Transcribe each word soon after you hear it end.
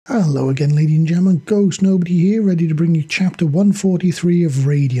Hello again, ladies and gentlemen. Ghost Nobody here, ready to bring you chapter 143 of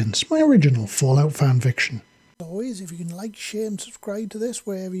Radiance, my original Fallout fanfiction. As always, if you can like, share and subscribe to this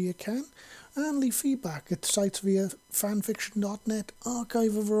wherever you can, and leave feedback at sites via fanfiction.net,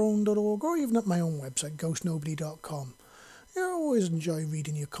 archiveofourown.org, or even at my own website, ghostnobody.com. I always enjoy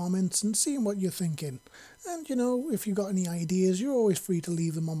reading your comments and seeing what you're thinking. And, if you've got any ideas, you're always free to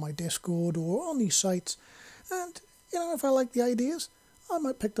leave them on my Discord or on these sites. And, if I like the ideas, I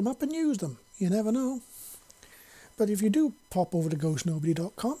might pick them up and use them. You never know. But if you do pop over to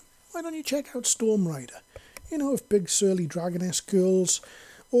ghostnobody.com, why don't you check out Storm Rider? If big surly dragoness girls,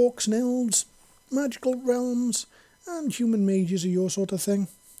 orcs and elves, magical realms, and human mages are your sort of thing,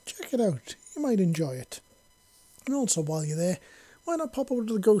 check it out. You might enjoy it. And also, while you're there, why not pop over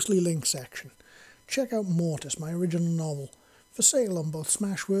to the Ghostly Link section? Check out Mortis, my original novel, for sale on both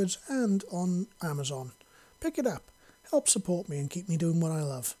Smashwords and on Amazon. Pick it up. Help support me and keep me doing what I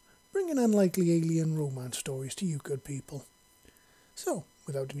love, bringing unlikely alien romance stories to you good people. So,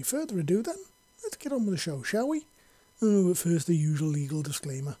 without any further ado then, let's get on with the show, shall we? Oh, but first the usual legal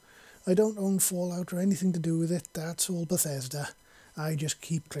disclaimer. I don't own Fallout or anything to do with it, that's all Bethesda. I just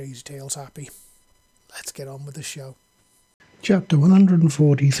keep Crazy Tales happy. Let's get on with the show. Chapter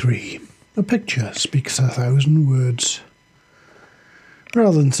 143. A picture speaks 1,000 words.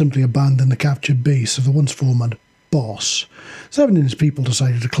 Rather than simply abandon the captured base of the once former boss, Seven and his people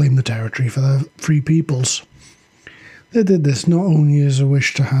decided to claim the territory for their free peoples. They did this not only as a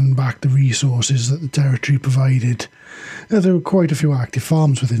wish to hand back the resources that the territory provided, as there were quite a few active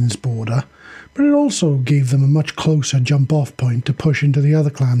farms within its border, but it also gave them a much closer jump-off point to push into the other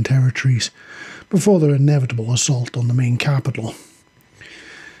clan territories before their inevitable assault on the main capital.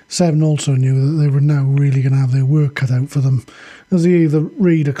 Seven also knew that they were now really going to have their work cut out for them, as the other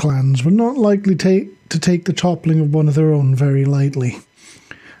raider clans were not likely to take the toppling of one of their own very lightly.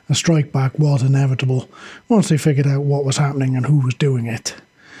 A strike back was inevitable, once they figured out what was happening and who was doing it.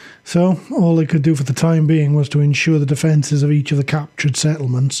 So, all they could do for the time being was to ensure the defences of each of the captured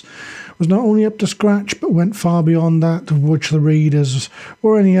settlements was not only up to scratch, but went far beyond that of which the raiders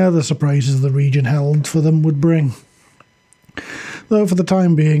or any other surprises the region held for them would bring. Though for the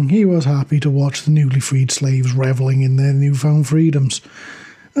time being, he was happy to watch the newly freed slaves revelling in their newfound freedoms,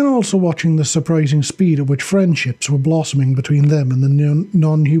 and also watching the surprising speed at which friendships were blossoming between them and the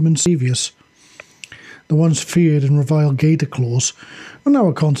non-human saviours. The once feared and reviled gator claws were now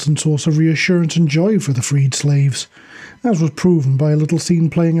a constant source of reassurance and joy for the freed slaves, as was proven by a little scene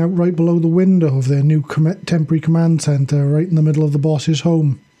playing out right below the window of their new temporary command centre right in the middle of the boss's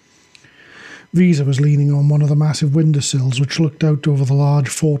home. Vizzy was leaning on one of the massive windowsills which looked out over the large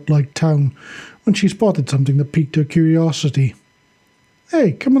fort-like town when she spotted something that piqued her curiosity.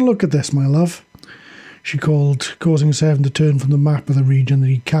 "Hey, come and look at this, my love," she called, causing Seven to turn from the map of the region that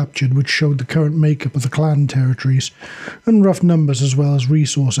he captured, which showed the current makeup of the clan territories, and rough numbers as well as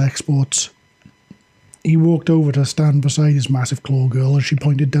resource exports. He walked over to stand beside his massive claw girl as she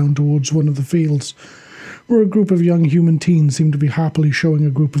pointed down towards one of the fields, where a group of young human teens seemed to be happily showing a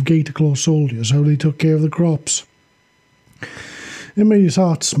group of gator claw soldiers how they took care of the crops. It made his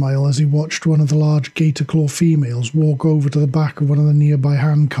heart smile as he watched one of the large gator claw females walk over to the back of one of the nearby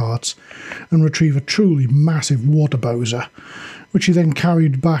handcarts and retrieve a truly massive water bowser, which he then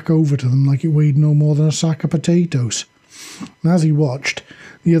carried back over to them like it weighed no more than a sack of potatoes. And as he watched,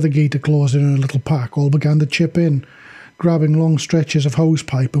 the other gator claws in her little pack all began to chip in, grabbing long stretches of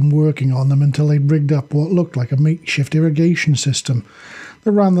hosepipe and working on them until they'd rigged up what looked like a makeshift irrigation system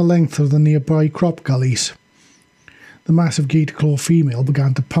that ran the length of the nearby crop gullies. The massive gator claw female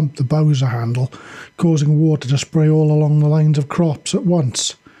began to pump the bowser handle, causing water to spray all along the lines of crops at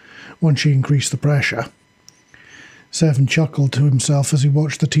once she increased the pressure. Seven chuckled to himself as he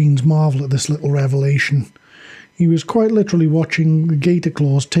watched the teens marvel at this little revelation. He was quite literally watching the gator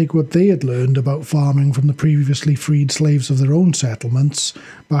claws take what they had learned about farming from the previously freed slaves of their own settlements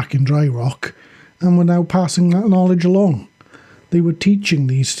back in Dry Rock, and were now passing that knowledge along. They were teaching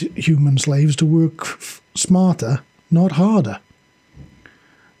these human slaves to work smarter, not harder.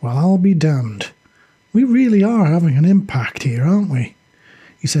 Well, I'll be damned. We really are having an impact here, aren't we?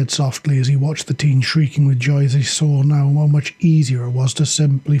 He said softly as he watched the teen shrieking with joy as he saw now how much easier it was to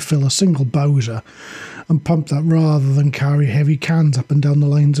simply fill a single bowser and pump that rather than carry heavy cans up and down the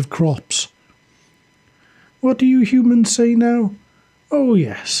lines of crops. "What do you humans say now? Oh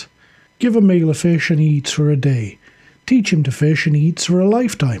yes, give a male a fish and he eats for a day. Teach him to fish and he eats for a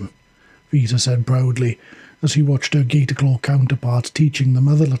lifetime," Vizzy said proudly, as he watched her gator claw counterparts teaching them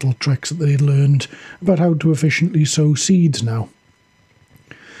other little tricks that they had learned about how to efficiently sow seeds now.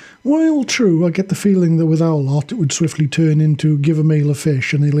 While true, I get the feeling that with our lot it would swiftly turn into give a male a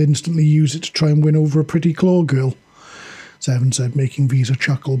fish and they'll instantly use it to try and win over a pretty claw girl, Seven said, making Vizzy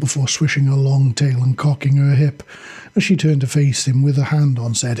chuckle before swishing her long tail and cocking her hip as she turned to face him with a hand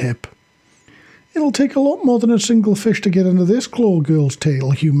on said hip. It'll take a lot more than a single fish to get under this claw girl's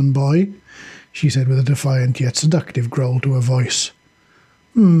tail, human boy, she said with a defiant yet seductive growl to her voice.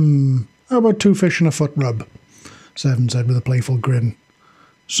 How about 2 fish and a foot rub? Seven said with a playful grin.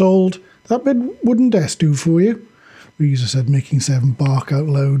 Sold. That bit wouldn't do for you, Vizzy said, making Seven bark out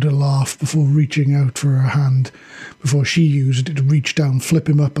loud a laugh before reaching out for her hand, before she used it to reach down, flip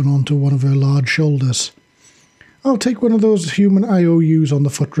him up and onto one of her large shoulders. I'll take one of those human IOUs on the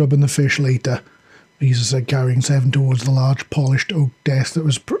foot rub and the fish later, Vizzy said, carrying Seven towards the large polished oak desk that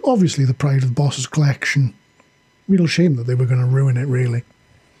was obviously the pride of the boss's collection. Real shame that they were going to ruin it, really.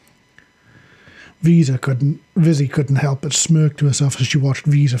 Vizzy couldn't help but smirk to herself as she watched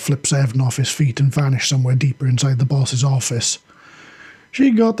Vizzy flip Seven off his feet and vanish somewhere deeper inside the boss's office.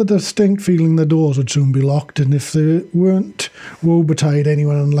 She got the distinct feeling the doors would soon be locked, and if they weren't, woe betide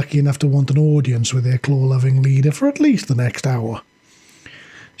anyone unlucky enough to want an audience with their claw-loving leader for at least the next hour.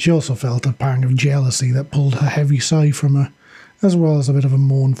 She also felt a pang of jealousy that pulled her heavy sigh from her, as well as a bit of a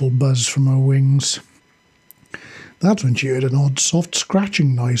mournful buzz from her wings. That's when she heard an odd soft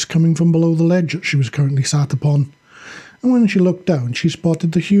scratching noise coming from below the ledge that she was currently sat upon, and when she looked down she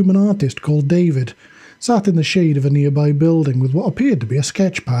spotted the human artist called David, sat in the shade of a nearby building with what appeared to be a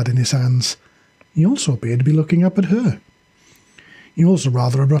sketch pad in his hands. He also appeared to be looking up at her. He also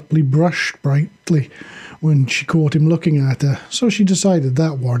rather abruptly brushed brightly when she caught him looking at her, so she decided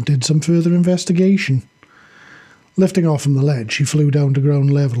that warranted some further investigation. Lifting off from the ledge, she flew down to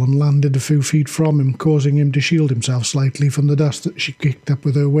ground level and landed a few feet from him, causing him to shield himself slightly from the dust that she kicked up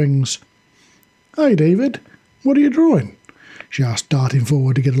with her wings. "Hi, David. What are you drawing?" she asked, darting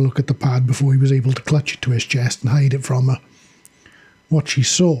forward to get a look at the pad before he was able to clutch it to his chest and hide it from her. What she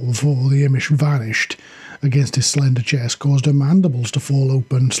saw before the image vanished against his slender chest caused her mandibles to fall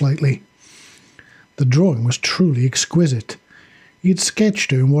open slightly. The drawing was truly exquisite. He had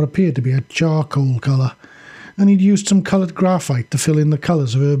sketched her in what appeared to be a charcoal colour, and he'd used some coloured graphite to fill in the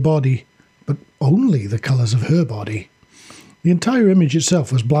colours of her body, but only the colours of her body. The entire image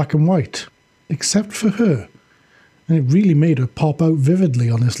itself was black and white, except for her, and it really made her pop out vividly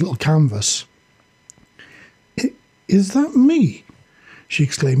on this little canvas. "Is that me?" she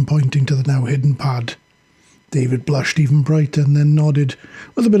exclaimed, pointing to the now hidden pad. David blushed even brighter and then nodded,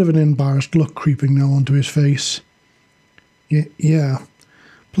 with a bit of an embarrassed look creeping now onto his face. Yeah.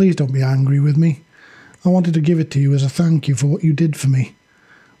 Please don't be angry with me. I wanted to give it to you as a thank you for what you did for me.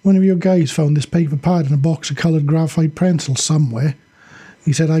 One of your guys found this paper pad and a box of coloured graphite pencils somewhere.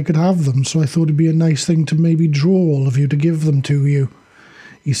 He said I could have them, so I thought it'd be a nice thing to maybe draw all of you to give them to you,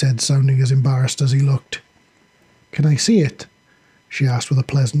 he said, sounding as embarrassed as he looked. "Can I see it?" she asked with a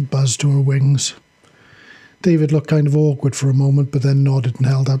pleasant buzz to her wings. David looked kind of awkward for a moment, but then nodded and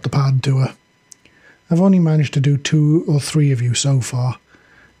held out the pad to her. "I've only managed to do 2 or 3 of you so far,"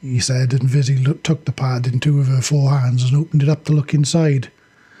 he said, and Vizzy took the pad in 2 of her 4 hands and opened it up to look inside.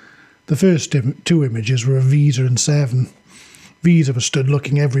 The first 2 images were of Vizzy and Seven. Vizzy was stood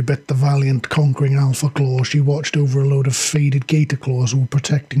looking every bit the valiant, conquering alpha claw she watched over a load of faded gator claws who were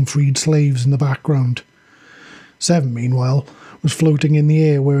protecting freed slaves in the background. Seven, meanwhile, was floating in the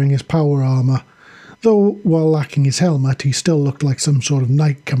air wearing his power armour, though while lacking his helmet he still looked like some sort of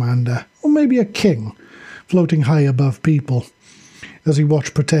knight commander, or maybe a king, floating high above people, as he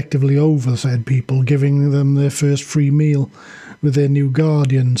watched protectively over said people, giving them their first free meal with their new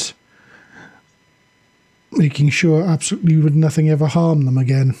guardians, making sure absolutely would nothing ever harm them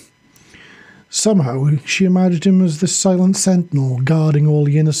again. Somehow she imagined him as this silent sentinel guarding all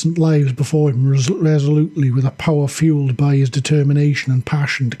the innocent lives before him resolutely, with a power fueled by his determination and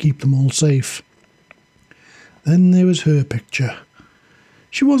passion to keep them all safe. Then there was her picture.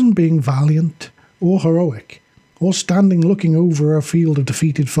 She wasn't being valiant or heroic, or standing looking over a field of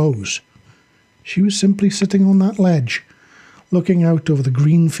defeated foes. She was simply sitting on that ledge, looking out over the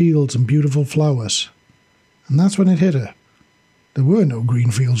green fields and beautiful flowers. And that's when it hit her. There were no green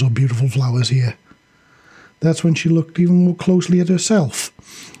fields or beautiful flowers here. That's when she looked even more closely at herself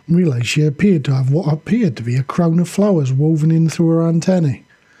and realised she appeared to have what appeared to be a crown of flowers woven in through her antennae.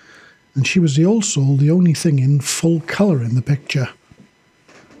 And she was also the only thing in full colour in the picture.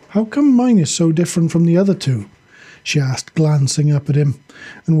 "How come mine is so different from the other 2? She asked, glancing up at him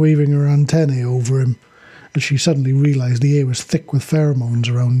and waving her antennae over him, as she suddenly realised the air was thick with pheromones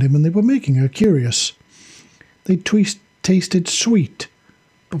around him and they were making her curious. They tasted sweet,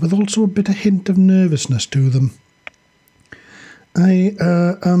 but with also a bit of hint of nervousness to them.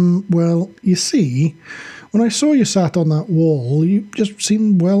 Well, you see, when I saw you sat on that wall, you just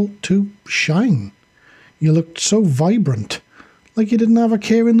seemed, well, to shine. You looked so vibrant, like you didn't have a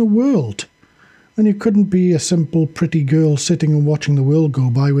care in the world. And you couldn't be a simple, pretty girl sitting and watching the world go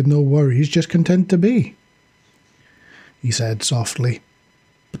by with no worries, just content to be, he said softly.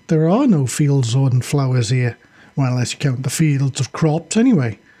 But there are no fields and flowers here. Well, unless you count the fields of crops,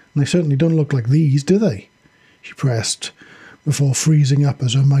 anyway. And they certainly don't look like these, do they? She pressed, before freezing up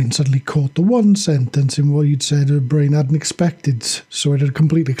as her mind suddenly caught the one sentence in what he'd said her brain hadn't expected, so it had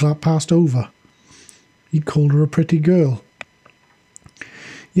completely passed over. He'd called her a pretty girl.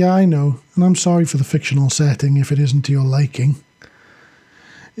 Yeah, I know, and I'm sorry for the fictional setting if it isn't to your liking.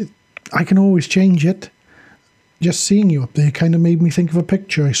 I can always change it. Just seeing you up there kind of made me think of a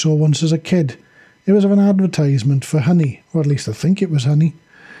picture I saw once as a kid. It was of an advertisement for honey, or at least I think it was honey.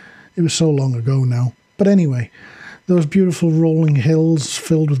 It was so long ago now. But anyway, those beautiful rolling hills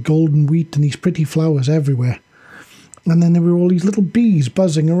filled with golden wheat and these pretty flowers everywhere. And then there were all these little bees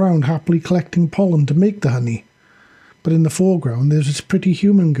buzzing around happily collecting pollen to make the honey. But in the foreground there's this pretty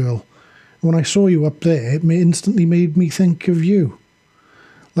human girl. And when I saw you up there, it instantly made me think of you.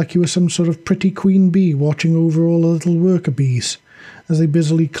 Like you were some sort of pretty queen bee watching over all the little worker bees as they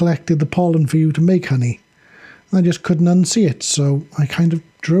busily collected the pollen for you to make honey. And I just couldn't unsee it, so I kind of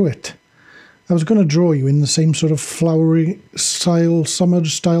drew it. I was going to draw you in the same sort of flowery style, summer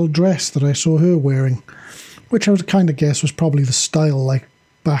style dress that I saw her wearing, which I would kind of guess was probably the style like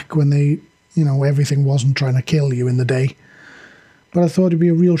back when they, everything wasn't trying to kill you in the day. But I thought it'd be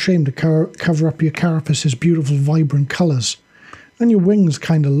a real shame to cover up your carapace's beautiful vibrant colours. And your wings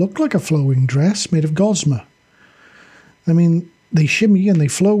kind of look like a flowing dress made of gossamer. I mean, they shimmy and they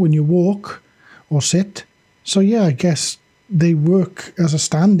flow when you walk or sit. So yeah, I guess they work as a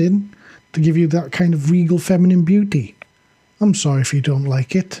stand-in to give you that kind of regal feminine beauty. I'm sorry if you don't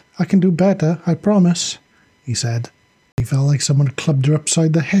like it. I can do better, I promise, he said. He felt like someone had clubbed her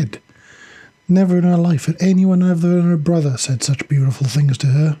upside the head. Never in her life had anyone other than her brother said such beautiful things to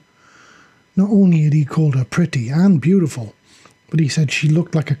her. Not only had he called her pretty and beautiful, but he said she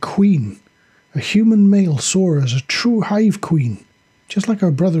looked like a queen. A human male saw her as a true hive queen, just like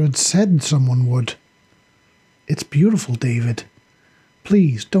her brother had said someone would. It's beautiful, David.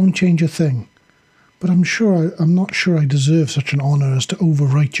 Please, don't change a thing. But I'm not sure I deserve such an honour as to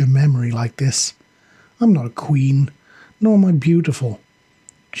overwrite your memory like this. I'm not a queen, nor am I beautiful,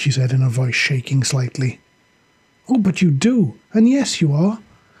 she said in a voice shaking slightly. Oh, but you do, and yes you are,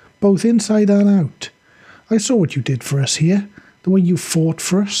 both inside and out. I saw what you did for us here. The way you fought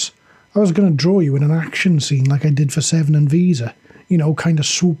for us. I was going to draw you in an action scene like I did for Seven and Vizzy. Kind of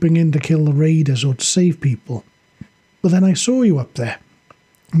swooping in to kill the raiders or to save people. But then I saw you up there.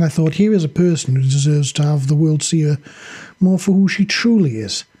 And I thought, here is a person who deserves to have the world see her more for who she truly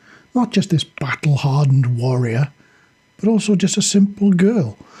is. Not just this battle-hardened warrior, but also just a simple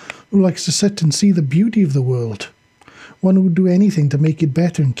girl who likes to sit and see the beauty of the world. One who would do anything to make it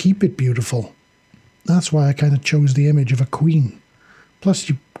better and keep it beautiful. That's why I kind of chose the image of a queen. Plus,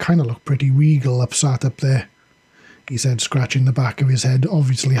 you kind of look pretty regal sat up there, he said, scratching the back of his head,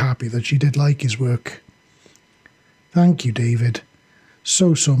 obviously happy that she did like his work. Thank you, David.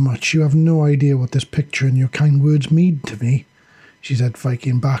 So much. You have no idea what this picture and your kind words mean to me, she said,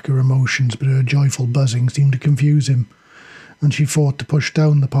 fighting back her emotions, but her joyful buzzing seemed to confuse him, and she fought to push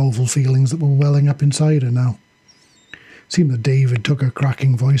down the powerful feelings that were welling up inside her now. It seemed that David took her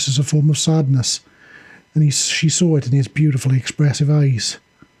cracking voice as a form of sadness, and she saw it in his beautifully expressive eyes.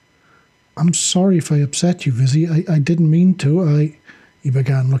 I'm sorry if I upset you, Vizzy. I didn't mean to. He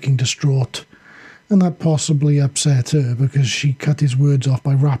began, looking distraught, and that possibly upset her because she cut his words off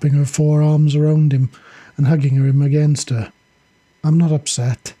by wrapping her forearms around him and hugging him against her. I'm not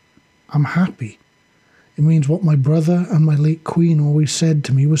upset. I'm happy. It means what my brother and my late queen always said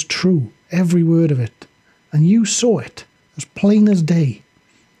to me was true, every word of it, and you saw it, as plain as day.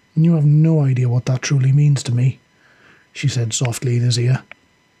 And you have no idea what that truly means to me, she said softly in his ear.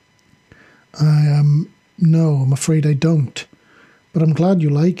 No, I'm afraid I don't. But I'm glad you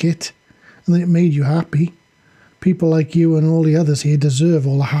like it, and that it made you happy. People like you and all the others here deserve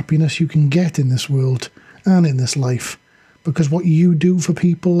all the happiness you can get in this world and in this life, because what you do for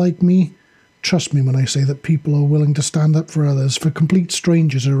people like me, trust me when I say that people are willing to stand up for others, for complete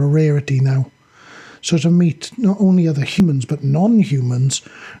strangers are a rarity now. So to meet not only other humans but non-humans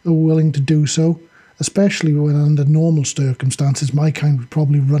who are willing to do so, especially when under normal circumstances my kind would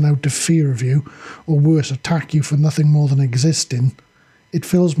probably run out of fear of you, or worse, attack you for nothing more than existing, it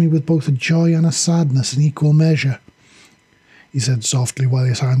fills me with both a joy and a sadness in equal measure, he said softly while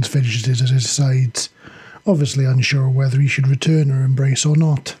his hands fidgeted at his sides. obviously unsure whether he should return her embrace or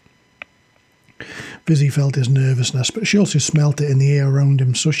not. Vizzy felt his nervousness, but she also smelt it in the air around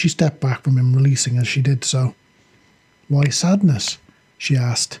him, so she stepped back from him, releasing as she did so. "Why sadness?" she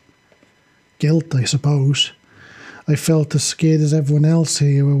asked. "Guilt, I suppose. I felt as scared as everyone else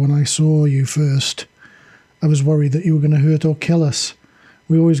here when I saw you first. I was worried that you were going to hurt or kill us.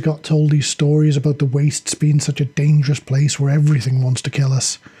 We always got told these stories about the wastes being such a dangerous place where everything wants to kill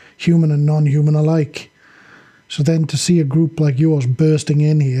us, human and non-human alike. So then to see a group like yours bursting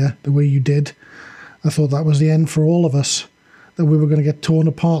in here the way you did, I thought that was the end for all of us, that we were going to get torn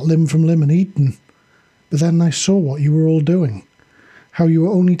apart limb from limb and eaten. But then I saw what you were all doing, how you were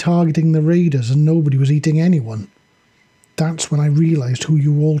only targeting the raiders and nobody was eating anyone. That's when I realised who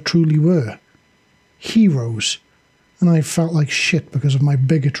you all truly were. Heroes. And I felt like shit because of my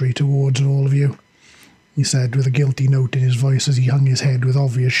bigotry towards all of you," he said with a guilty note in his voice as he hung his head with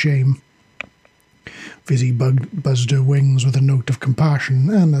obvious shame. Vizzy buzzed her wings with a note of compassion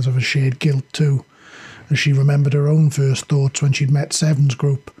and as of a shared guilt too, as she remembered her own first thoughts when she'd met Seven's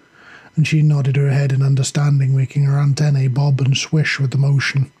group, and she nodded her head in understanding, making her antennae bob and swish with the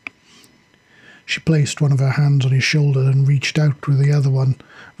motion. She placed one of her hands on his shoulder and reached out with the other one,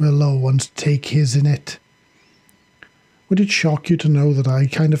 her lower one, to take his in it. "Would it shock you to know that I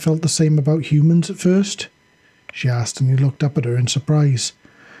kind of felt the same about humans at first?" she asked, and he looked up at her in surprise,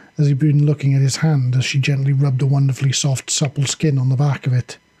 as he'd been looking at his hand as she gently rubbed the wonderfully soft, supple skin on the back of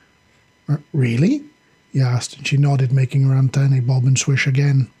it. "Really?" he asked, and she nodded, making her antennae bob and swish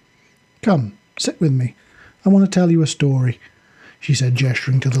again. "Come, sit with me. I want to tell you a story," she said,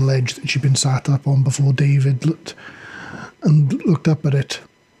 gesturing to the ledge that she'd been sat up on before David looked up at it.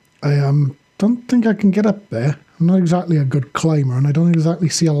 "I don't think I can get up there. I'm not exactly a good climber, and I don't exactly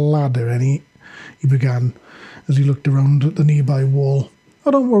see a ladder he began, as he looked around at the nearby wall.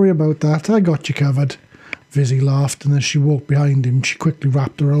 "Oh, don't worry about that. I got you covered." Vizzy laughed, and as she walked behind him, she quickly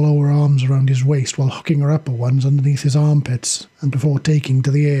wrapped her lower arms around his waist while hooking her upper ones underneath his armpits, and before taking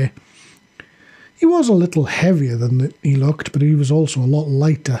to the air. He was a little heavier than he looked, but he was also a lot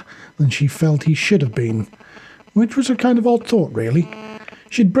lighter than she felt he should have been, which was a kind of odd thought, really.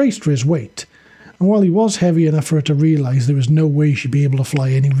 She'd braced for his weight, and while he was heavy enough for her to realise there was no way she'd be able to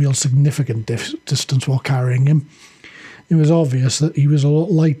fly any real significant distance while carrying him, it was obvious that he was a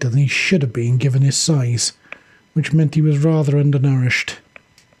lot lighter than he should have been given his size, which meant he was rather undernourished.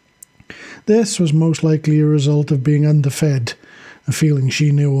 This was most likely a result of being underfed, a feeling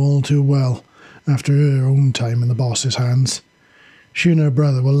she knew all too well after her own time in the boss's hands. She and her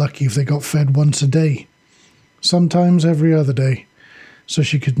brother were lucky if they got fed once a day, sometimes every other day, so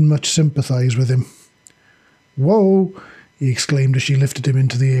she could much sympathise with him. "Whoa!" he exclaimed as she lifted him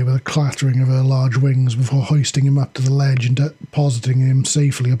into the air with a clattering of her large wings before hoisting him up to the ledge and depositing him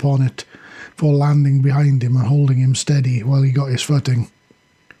safely upon it, before landing behind him and holding him steady while he got his footing.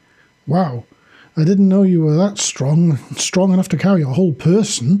 "Wow, I didn't know you were that strong enough to carry a whole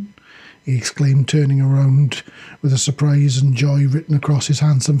person," he exclaimed, turning around with a surprise and joy written across his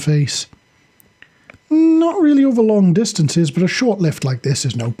handsome face. "Not really over long distances, but a short lift like this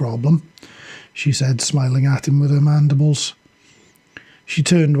is no problem," she said, smiling at him with her mandibles. She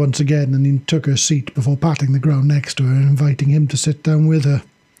turned once again and then took her seat before patting the ground next to her and inviting him to sit down with her.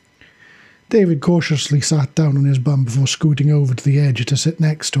 David cautiously sat down on his bum before scooting over to the edge to sit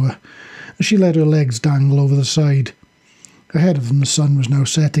next to her, as she let her legs dangle over the side. Ahead of them, the sun was now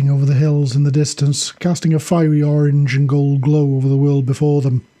setting over the hills in the distance, casting a fiery orange and gold glow over the world before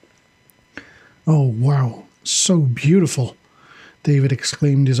them. "Oh, wow, so beautiful," David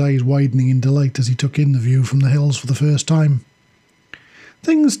exclaimed, his eyes widening in delight as he took in the view from the hills for the first time.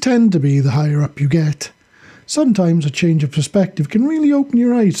 "Things tend to be the higher up you get. Sometimes a change of perspective can really open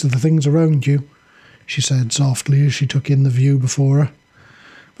your eyes to the things around you," she said softly as she took in the view before her,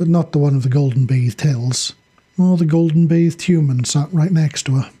 but not the one of the golden-bathed hills, or the golden-bathed human sat right next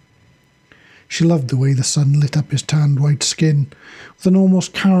to her. She loved the way the sun lit up his tanned white skin with an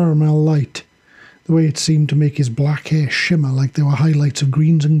almost caramel light, the way it seemed to make his black hair shimmer like there were highlights of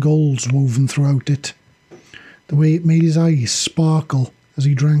greens and golds woven throughout it, the way it made his eyes sparkle as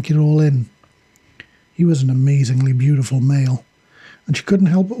he drank it all in. He was an amazingly beautiful male, and she couldn't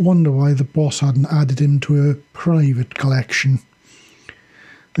help but wonder why the boss hadn't added him to her private collection.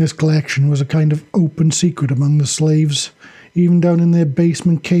 This collection was a kind of open secret among the slaves. Even down in their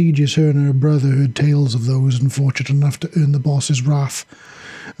basement cages, her and her brother heard tales of those unfortunate enough to earn the boss's wrath,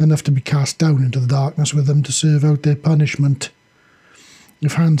 enough to be cast down into the darkness with them to serve out their punishment.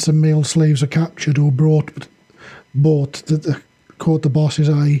 If handsome male slaves are captured or bought that caught the boss's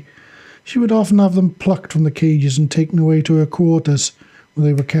eye, she would often have them plucked from the cages and taken away to her quarters, where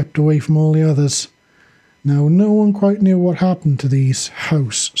they were kept away from all the others. Now, no one quite knew what happened to these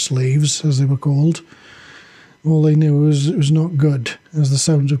house slaves, as they were called. All they knew was it was not good, as the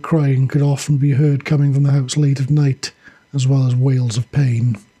sounds of crying could often be heard coming from the house late at night, as well as wails of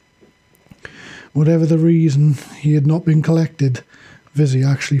pain. Whatever the reason, he had not been collected. Vizzy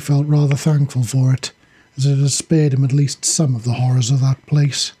actually felt rather thankful for it, as it had spared him at least some of the horrors of that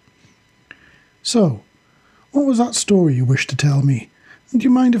place. So, what was that story you wished to tell me? And do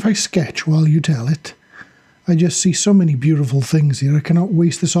you mind if I sketch while you tell it? I just see so many beautiful things here, I cannot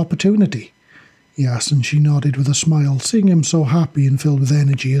waste this opportunity, he asked, and she nodded with a smile. Seeing him so happy and filled with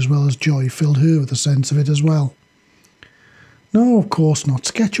energy as well as joy filled her with a sense of it as well. No, of course not.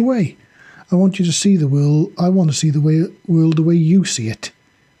 Sketch away. I want you to see the world. I want to see the world the way you see it,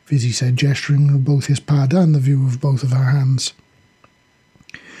 Vizzy said, gesturing with both his pad and the view of both of her hands.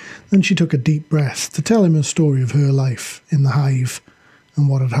 Then she took a deep breath to tell him a story of her life in the hive and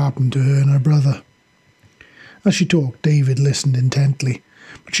what had happened to her and her brother. As she talked, David listened intently,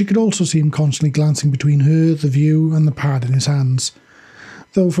 but she could also see him constantly glancing between her, the view, and the pad in his hands.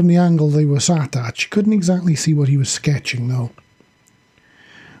 Though from the angle they were sat at, she couldn't exactly see what he was sketching, though.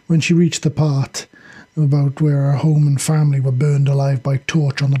 When she reached the part about where her home and family were burned alive by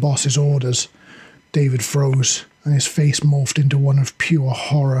torch on the boss's orders, David froze, and his face morphed into one of pure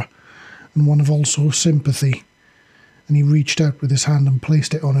horror, and one of also sympathy, and he reached out with his hand and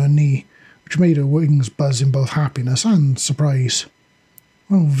placed it on her knee, which made her wings buzz in both happiness and surprise.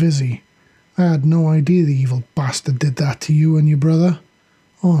 Oh, Vizzy, I had no idea the evil bastard did that to you and your brother.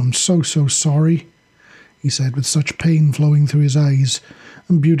 Oh, I'm so sorry, he said with such pain flowing through his eyes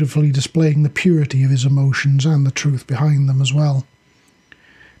and beautifully displaying the purity of his emotions and the truth behind them as well.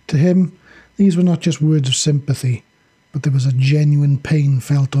 To him, these were not just words of sympathy, but there was a genuine pain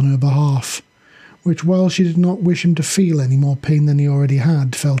felt on her behalf, which, while she did not wish him to feel any more pain than he already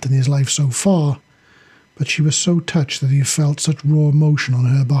had felt in his life so far, but she was so touched that he felt such raw emotion on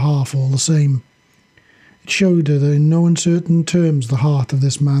her behalf all the same. It showed her in no uncertain terms the heart of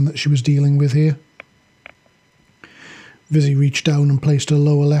this man that she was dealing with here. Vizzy reached down and placed her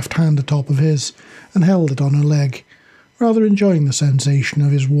lower left hand atop of his and held it on her leg, rather enjoying the sensation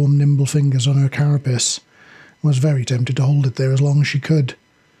of his warm, nimble fingers on her carapace, and was very tempted to hold it there as long as she could.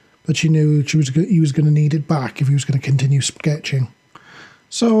 But she knew he was going to need it back if he was going to continue sketching.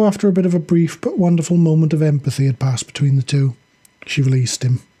 So, after a bit of a brief but wonderful moment of empathy had passed between the two, she released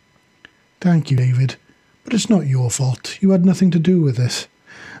him. Thank you, David, but it's not your fault. You had nothing to do with this,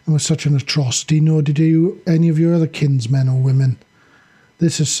 and with such an atrocity, nor did you any of your other kinsmen or women.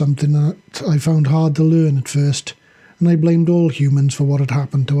 This is something that I found hard to learn at first, and I blamed all humans for what had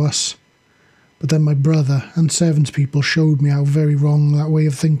happened to us. But then my brother and Seven's people showed me how very wrong that way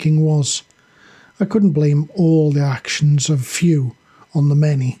of thinking was. I couldn't blame all the actions of few on the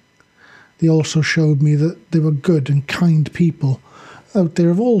many. They also showed me that there were good and kind people out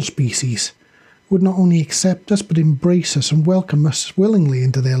there of all species, who would not only accept us but embrace us and welcome us willingly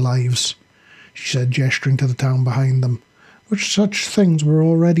into their lives, she said, gesturing to the town behind them, which such things were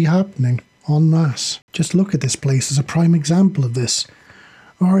already happening en masse. Just look at this place as a prime example of this.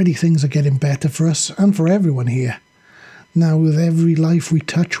 Already things are getting better for us and for everyone here. Now with every life we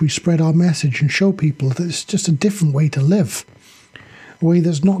touch, we spread our message and show people that it's just a different way to live. A way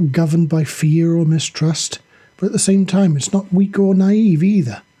that's not governed by fear or mistrust, but at the same time it's not weak or naive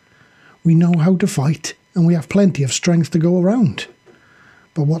either. We know how to fight, and we have plenty of strength to go around.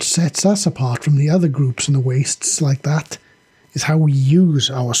 But what sets us apart from the other groups in the wastes like that is how we use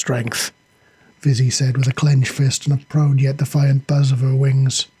our strength, Vizzy said with a clenched fist and a proud yet defiant buzz of her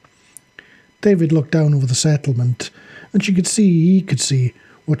wings. David looked down over the settlement, and he could see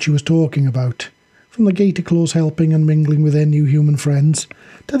what she was talking about, from the gator claws helping and mingling with their new human friends,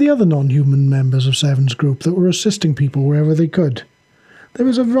 to the other non-human members of Seven's group that were assisting people wherever they could. There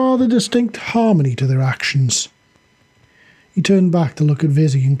was a rather distinct harmony to their actions. He turned back to look at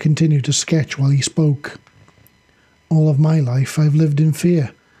Vizzy and continued to sketch while he spoke. All of my life I've lived in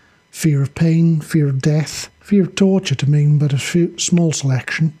fear. Fear of pain, fear of death, fear of torture, to name but a small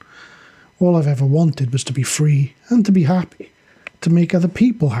selection. All I've ever wanted was to be free and to be happy, to make other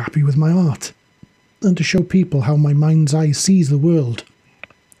people happy with my art, and to show people how my mind's eye sees the world,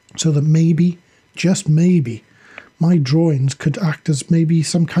 so that maybe, just maybe, my drawings could act as maybe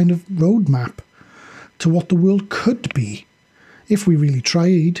some kind of roadmap to what the world could be, if we really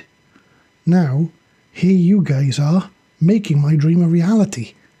tried. Now, here you guys are, making my dream a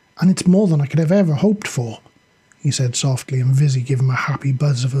reality, and it's more than I could have ever hoped for, he said softly, and Vizzy gave him a happy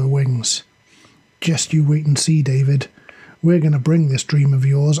buzz of her wings. Just you wait and see, David. We're going to bring this dream of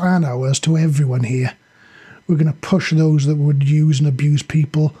yours and ours to everyone here. We're going to push those that would use and abuse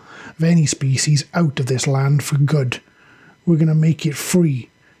people of any species out of this land for good. We're going to make it free,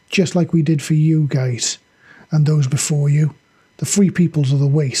 just like we did for you guys and those before you. The Free Peoples of the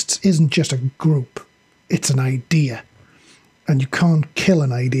Wastes isn't just a group, it's an idea. And you can't kill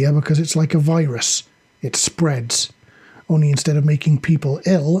an idea because it's like a virus. It spreads. Only instead of making people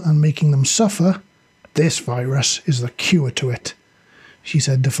ill and making them suffer, this virus is the cure to it, she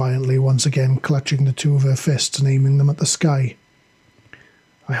said defiantly, once again clutching the two of her fists and aiming them at the sky.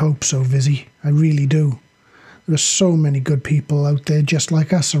 I hope so, Vizzy. I really do. There are so many good people out there just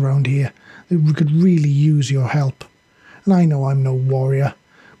like us around here that could really use your help. And I know I'm no warrior,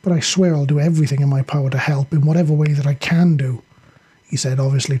 but I swear I'll do everything in my power to help in whatever way that I can do, he said,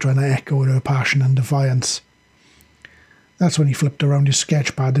 obviously trying to echo her passion and defiance. That's when he flipped around his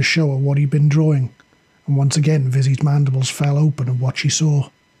sketch pad to show her what he'd been drawing, and once again Vizzy's mandibles fell open at what she saw.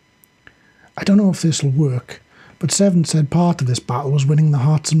 I don't know if this'll work, but Seven said part of this battle was winning the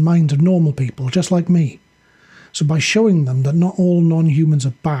hearts and minds of normal people, just like me. So by showing them that not all non-humans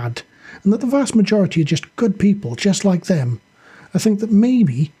are bad, and that the vast majority are just good people, just like them, I think that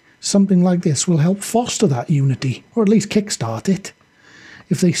maybe something like this will help foster that unity, or at least kickstart it.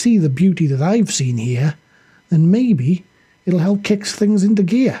 If they see the beauty that I've seen here, then maybe it'll help kick things into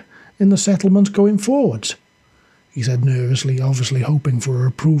gear in the settlements going forwards, he said nervously, obviously hoping for her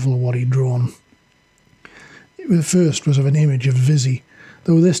approval of what he'd drawn. The first was of an image of Vizzy,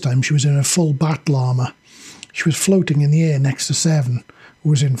 though this time she was in her full battle armour. She was floating in the air next to Seven,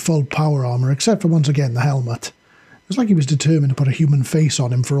 who was in full power armour, except for once again the helmet. It was like he was determined to put a human face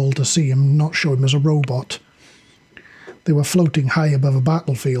on him for all to see and not show him as a robot. They were floating high above a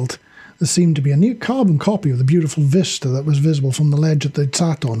battlefield. There seemed to be a near carbon copy of the beautiful vista that was visible from the ledge that they'd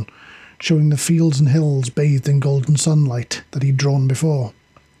sat on, showing the fields and hills bathed in golden sunlight that he'd drawn before.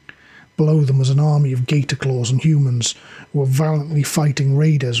 Below them was an army of gator claws and humans who were valiantly fighting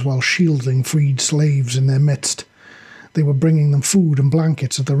raiders while shielding freed slaves in their midst. They were bringing them food and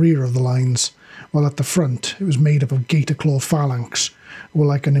blankets at the rear of the lines, while at the front it was made up of gator claw phalanx, who were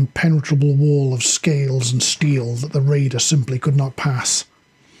like an impenetrable wall of scales and steel that the raider simply could not pass.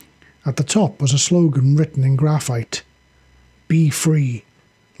 At the top was a slogan written in graphite. "Be free,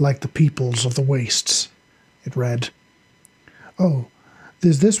 like the peoples of the wastes," it read. "Oh,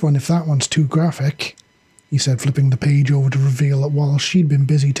 there's this one if that one's too graphic," he said, flipping the page over to reveal that while she'd been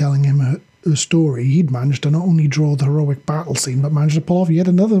busy telling him her story, he'd managed to not only draw the heroic battle scene, but managed to pull off yet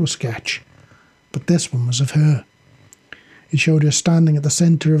another sketch. But this one was of her. It showed her standing at the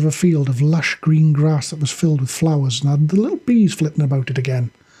centre of a field of lush green grass that was filled with flowers and had the little bees flitting about it again.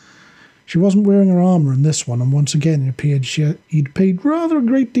 She wasn't wearing her armour in this one, and once again it appeared he'd paid rather a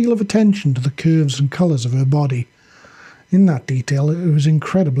great deal of attention to the curves and colours of her body. In that detail it was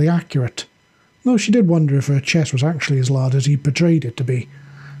incredibly accurate, though she did wonder if her chest was actually as large as he portrayed it to be,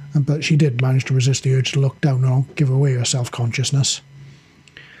 but she did manage to resist the urge to look down and not give away her self-consciousness.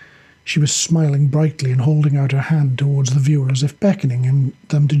 She was smiling brightly and holding out her hand towards the viewer as if beckoning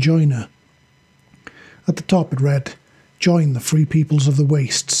them to join her. At the top it read, "Join the Free Peoples of the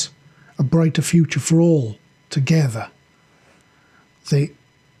Wastes. A brighter future for all, together." They're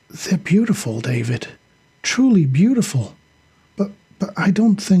beautiful, David. Truly beautiful. But I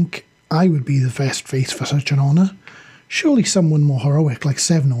don't think I would be the best face for such an honour. Surely someone more heroic like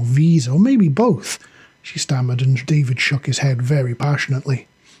Seven or Vizzy, or maybe both, she stammered, and David shook his head very passionately.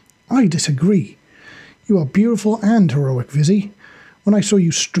 "I disagree. You are beautiful and heroic, Vizzy. When I saw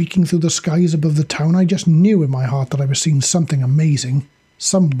you streaking through the skies above the town, I just knew in my heart that I was seeing something amazing.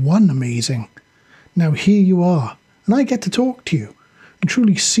 Someone amazing. Now here you are, and I get to talk to you, and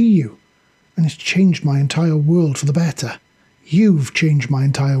truly see you, and it's changed my entire world for the better. You've changed my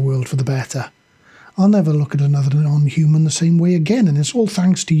entire world for the better. I'll never look at another non-human the same way again, and it's all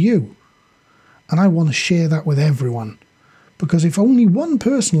thanks to you. And I want to share that with everyone, because if only one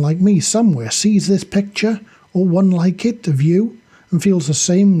person like me somewhere sees this picture, or one like it of you, and feels the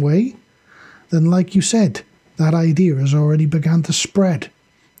same way, then like you said, that idea has already begun to spread,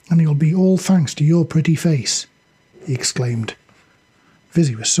 and it'll be all thanks to your pretty face," he exclaimed.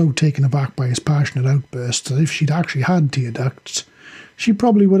 Vizzy was so taken aback by his passionate outbursts that if she'd actually had tear ducts, she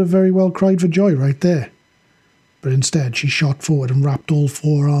probably would have very well cried for joy right there. But instead she shot forward and wrapped all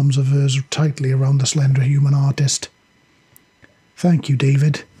four arms of hers tightly around the slender human artist. "Thank you,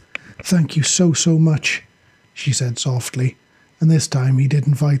 David. Thank you so, so much," she said softly, and this time he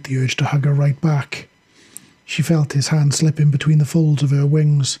didn't fight the urge to hug her right back. She felt his hand slip in between the folds of her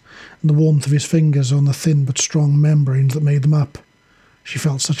wings, and the warmth of his fingers on the thin but strong membranes that made them up. She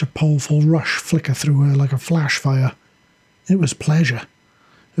felt such a powerful rush flicker through her like a flash fire. It was pleasure.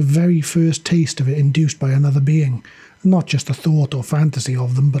 her very first taste of it induced by another being, and not just a thought or fantasy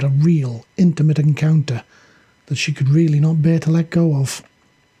of them, but a real, intimate encounter that she could really not bear to let go of.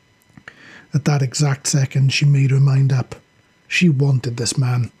 At that exact second, she made her mind up. She wanted this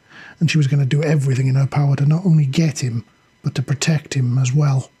man, and she was going to do everything in her power to not only get him, but to protect him as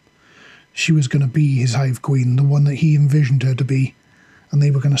well. She was going to be his hive queen, the one that he envisioned her to be, and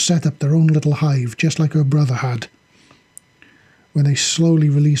they were going to set up their own little hive, just like her brother had. When they slowly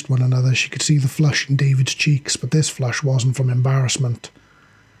released one another, she could see the flush in David's cheeks, but this flush wasn't from embarrassment.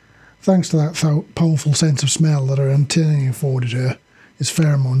 Thanks to that powerful sense of smell that her antennae afforded her, his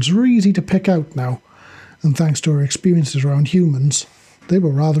pheromones were easy to pick out now, and thanks to her experiences around humans, they were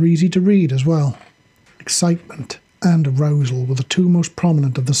rather easy to read as well. Excitement and arousal were the two most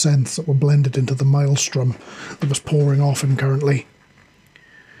prominent of the scents that were blended into the maelstrom that was pouring off him currently.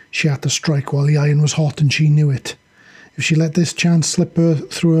 She had to strike while the iron was hot, and she knew it. If she let this chance slip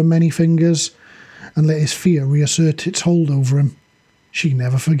through her many fingers and let his fear reassert its hold over him, she'd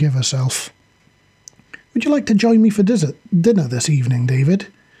never forgive herself. "Would you like to join me for dinner this evening, David?"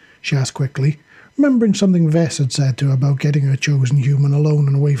 she asked quickly, remembering something Vess had said to her about getting her chosen human alone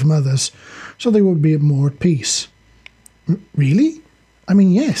and away from others, so they would be more at peace. "Really? I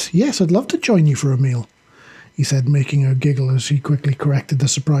mean, yes, I'd love to join you for a meal," he said, making her giggle as he quickly corrected the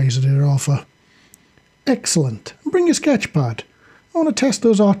surprise at her offer. "Excellent. Bring your sketch pad. I want to test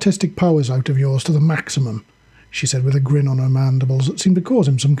those artistic powers out of yours to the maximum," she said with a grin on her mandibles that seemed to cause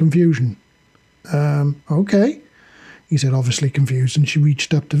him some confusion. Okay," he said, obviously confused, and she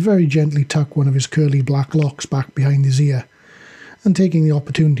reached up to very gently tuck one of his curly black locks back behind his ear, and taking the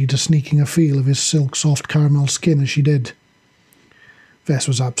opportunity to sneaking a feel of his silk soft caramel skin as she did. Vess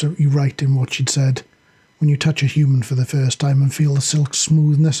was absolutely right in what she'd said. When you touch a human for the first time and feel the silk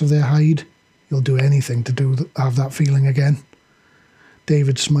smoothness of their hide, you'll do anything to have that feeling again.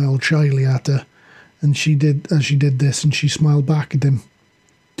 David smiled shyly at her, and she did this, and she smiled back at him.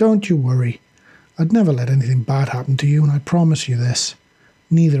 "Don't you worry. I'd never let anything bad happen to you, and I promise you this.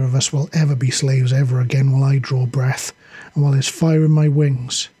 Neither of us will ever be slaves ever again while I draw breath, and while there's fire in my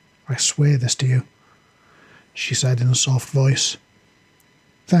wings. I swear this to you," she said in a soft voice.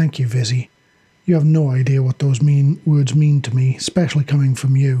 "Thank you, Vizzy. You have no idea what those words mean to me, especially coming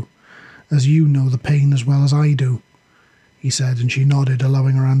from you, as you know the pain as well as I do," he said, and she nodded,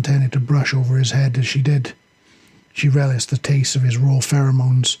 allowing her antennae to brush over his head as she did. She relished the taste of his raw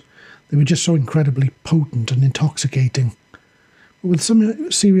pheromones. They were just so incredibly potent and intoxicating. But with some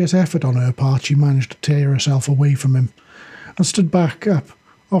serious effort on her part, she managed to tear herself away from him and stood back up,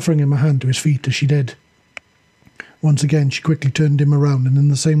 offering him a hand to his feet as she did. Once again, she quickly turned him around, and in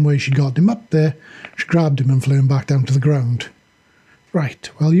the same way she got him up there, she grabbed him and flew him back down to the ground. "Right,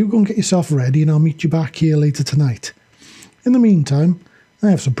 well, you go and get yourself ready, and I'll meet you back here later tonight. In the meantime,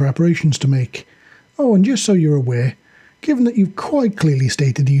 I have some preparations to make. Oh, and just so you're aware, given that you've quite clearly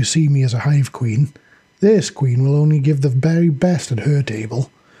stated you see me as a hive queen, this queen will only give the very best at her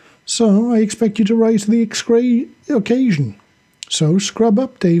table. So I expect you to rise to the occasion. So scrub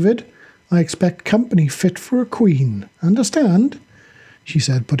up, David. I expect company fit for a queen. Understand?" she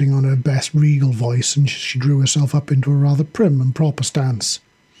said, putting on her best regal voice, and she drew herself up into a rather prim and proper stance.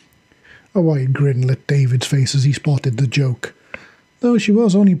 A wide grin lit David's face as he spotted the joke, though she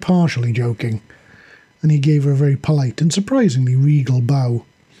was only partially joking, and he gave her a very polite and surprisingly regal bow.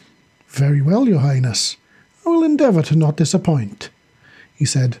 "Very well, Your Highness. I will endeavour to not disappoint," he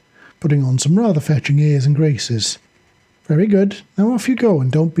said, putting on some rather fetching airs and graces. "Very good. Now off you go, and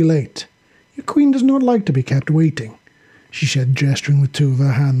don't be late. Your queen does not like to be kept waiting," she said, gesturing with two of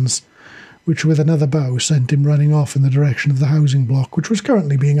her hands, which with another bow sent him running off in the direction of the housing block, which was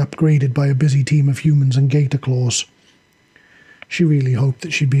currently being upgraded by a busy team of humans and gator claws. She really hoped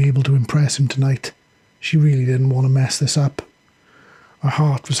that she'd be able to impress him tonight. She really didn't want to mess this up. Her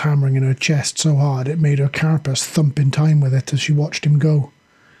heart was hammering in her chest so hard it made her carapace thump in time with it as she watched him go.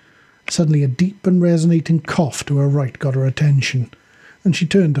 Suddenly a deep and resonating cough to her right got her attention, and she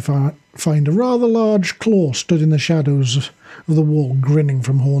turned to find a rather large claw stood in the shadows of the wall, grinning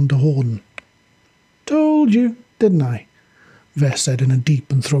from horn to horn. "Told you, didn't I?" Vess said in a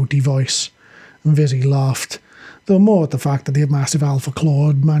deep and throaty voice, and Vizzy laughed, though more at the fact that the massive alpha claw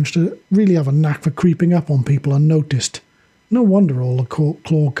had managed to really have a knack for creeping up on people unnoticed. No wonder all the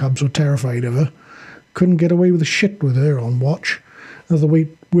claw cubs were terrified of her. Couldn't get away with the shit with her on watch, as the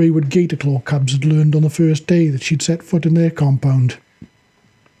wayward gator claw cubs had learned on the first day that she'd set foot in their compound.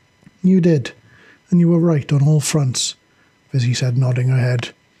 "You did, and you were right on all fronts," Vizzy said, nodding her head.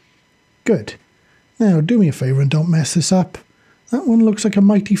 "Good. Now do me a favour and don't mess this up. That one looks like a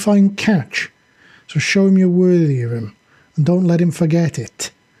mighty fine catch, so show him you're worthy of him, and don't let him forget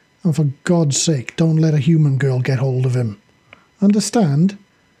it," And for God's sake, don't let a human girl get hold of him. Understand?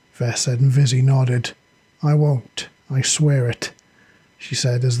 Vess said, and Vizzy nodded. I won't. I swear it, she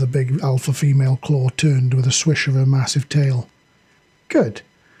said as the big alpha female claw turned with a swish of her massive tail. Good.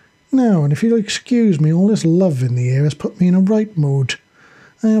 Now, and if you'll excuse me, all this love in the air has put me in a right mood.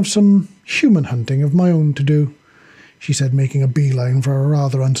 I have some human hunting of my own to do, she said, making a beeline for a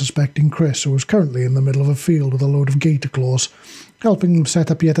rather unsuspecting Chris, who was currently in the middle of a field with a load of gator claws, helping them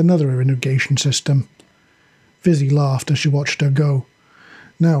set up yet another irrigation system. Vizzy laughed as she watched her go.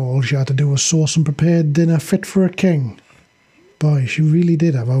 Now all she had to do was source and prepare dinner fit for a king. Boy, she really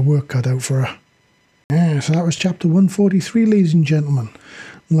did have her work cut out for her. So that was chapter 143, ladies and gentlemen.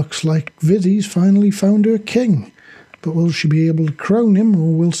 Looks like Vizzy's finally found her king. But will she be able to crown him,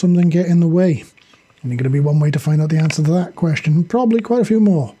 or will something get in the way? Only going to be one way to find out the answer to that question, probably quite a few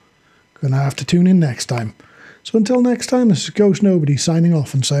more. Gonna have to tune in next time. So until next time, this is Ghost Nobody signing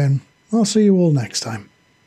off and saying, I'll see you all next time.